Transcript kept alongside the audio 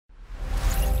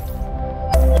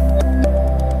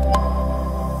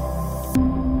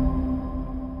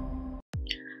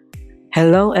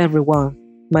Hello everyone,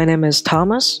 my name is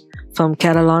Thomas from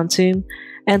Katalon team,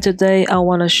 and today I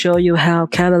want to show you how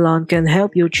Katalon can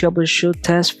help you troubleshoot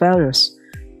test failures.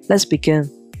 Let's begin.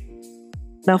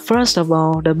 Now first of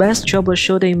all, the best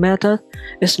troubleshooting method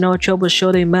is no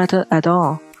troubleshooting method at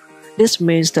all. This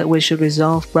means that we should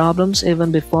resolve problems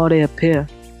even before they appear.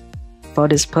 For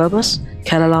this purpose,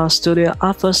 Katalon Studio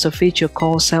offers a feature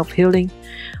called self-healing,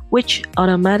 which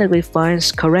automatically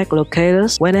finds correct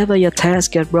locators whenever your tasks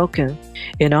get broken.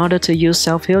 In order to use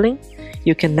self-healing,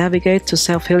 you can navigate to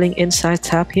self-healing inside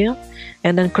tab here,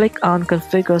 and then click on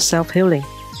Configure self-healing.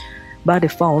 By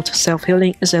default,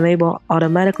 self-healing is enabled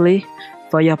automatically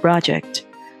for your project.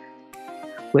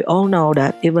 We all know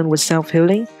that even with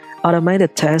self-healing,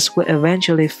 automated tests will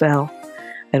eventually fail.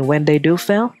 And when they do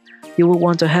fail, you will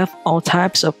want to have all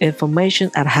types of information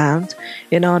at hand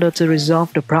in order to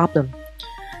resolve the problem.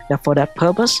 Now for that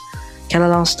purpose,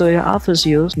 Katalon Studio offers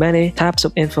you many types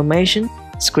of information,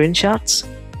 screenshots,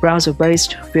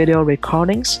 browser-based video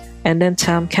recordings, and then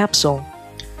time capsule.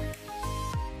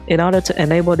 In order to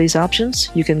enable these options,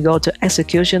 you can go to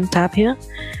Execution tab here,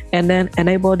 and then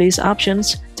enable these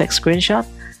options: text screenshot,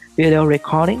 video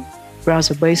recording,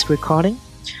 browser-based recording.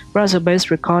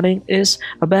 Browser-based recording is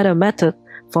a better method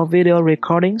for video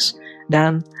recordings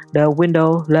than the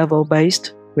window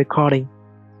level-based recording.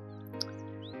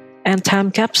 And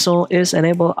time capsule is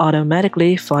enabled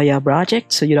automatically for your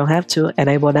project, so you don't have to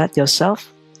enable that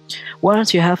yourself.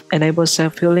 Once you have enabled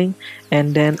self-healing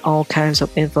and then all kinds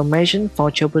of information for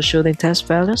troubleshooting test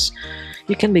failures,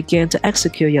 you can begin to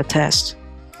execute your test.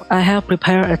 I have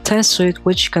prepared a test suite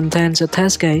which contains a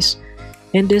test case.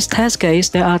 In this test case,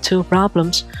 there are two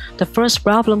problems. The first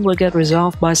problem will get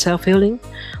resolved by self-healing,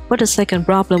 but the second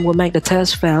problem will make the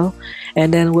test fail,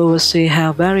 and then we will see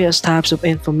how various types of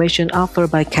information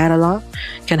offered by Katalon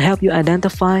can help you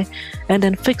identify and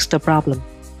then fix the problem.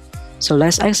 So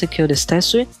let's execute this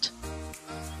test suite.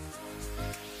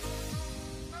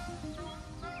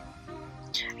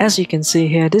 As you can see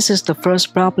here, this is the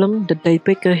first problem. The date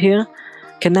picker here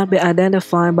cannot be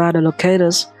identified by the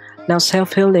locators. Now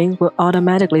self-healing will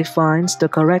automatically find the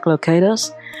correct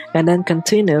locators and then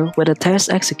continue with the test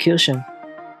execution.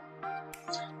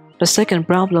 The second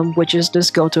problem, which is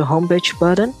this Go to Homepage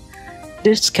button,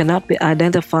 this cannot be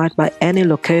identified by any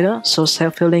locator, so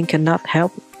self-healing cannot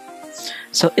help.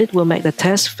 So it will make the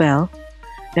test fail.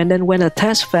 And then when the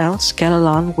test fails,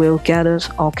 Katalon will gather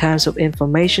all kinds of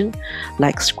information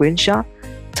like screenshot,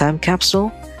 time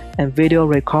capsule, and video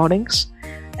recordings,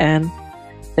 and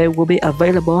they will be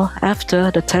available after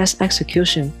the test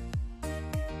execution.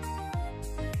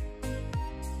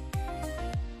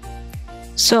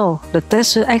 So the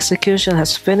test execution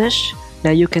has finished.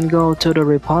 Now you can go to the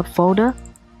report folder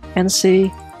and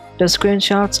see the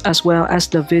screenshots as well as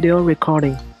the video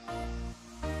recording.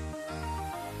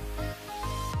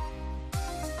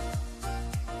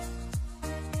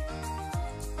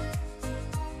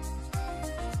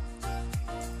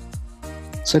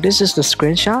 So this is the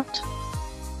screenshot.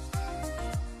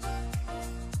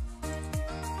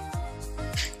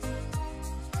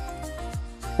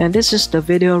 And this is the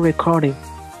video recording.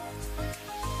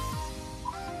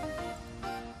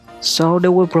 So they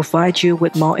will provide you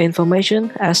with more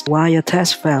information as to why your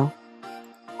test failed.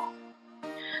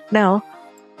 Now,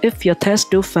 if your tests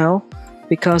do fail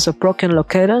because of broken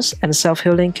locators and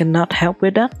self-healing cannot help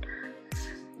with that,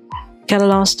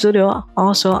 Katalon Studio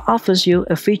also offers you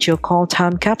a feature called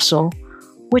Time Capsule,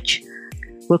 which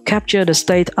will capture the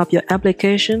state of your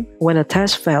application when a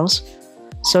test fails.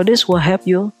 So this will help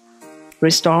you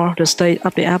restore the state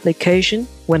of the application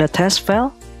when a test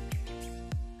fails,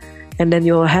 and then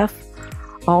you will have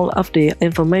all of the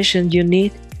information you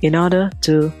need in order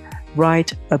to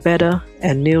write a better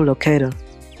and new locator.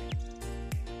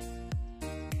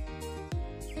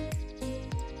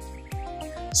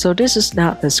 So this is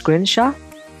not the screenshot.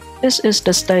 This is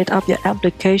the state of your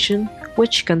application,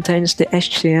 which contains the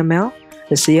HTML,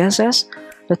 the CSS.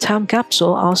 The time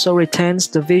capsule also retains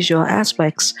the visual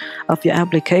aspects of your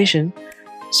application,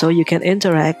 so you can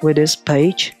interact with this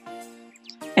page.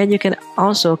 And you can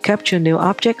also capture new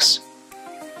objects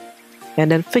and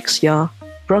then fix your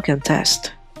broken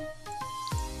test.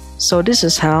 So this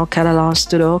is how Katalon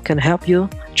Studio can help you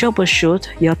troubleshoot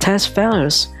your test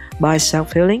failures by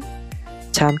self-healing,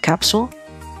 time capsule,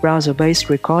 browser-based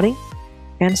recording,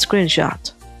 and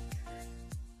screenshot.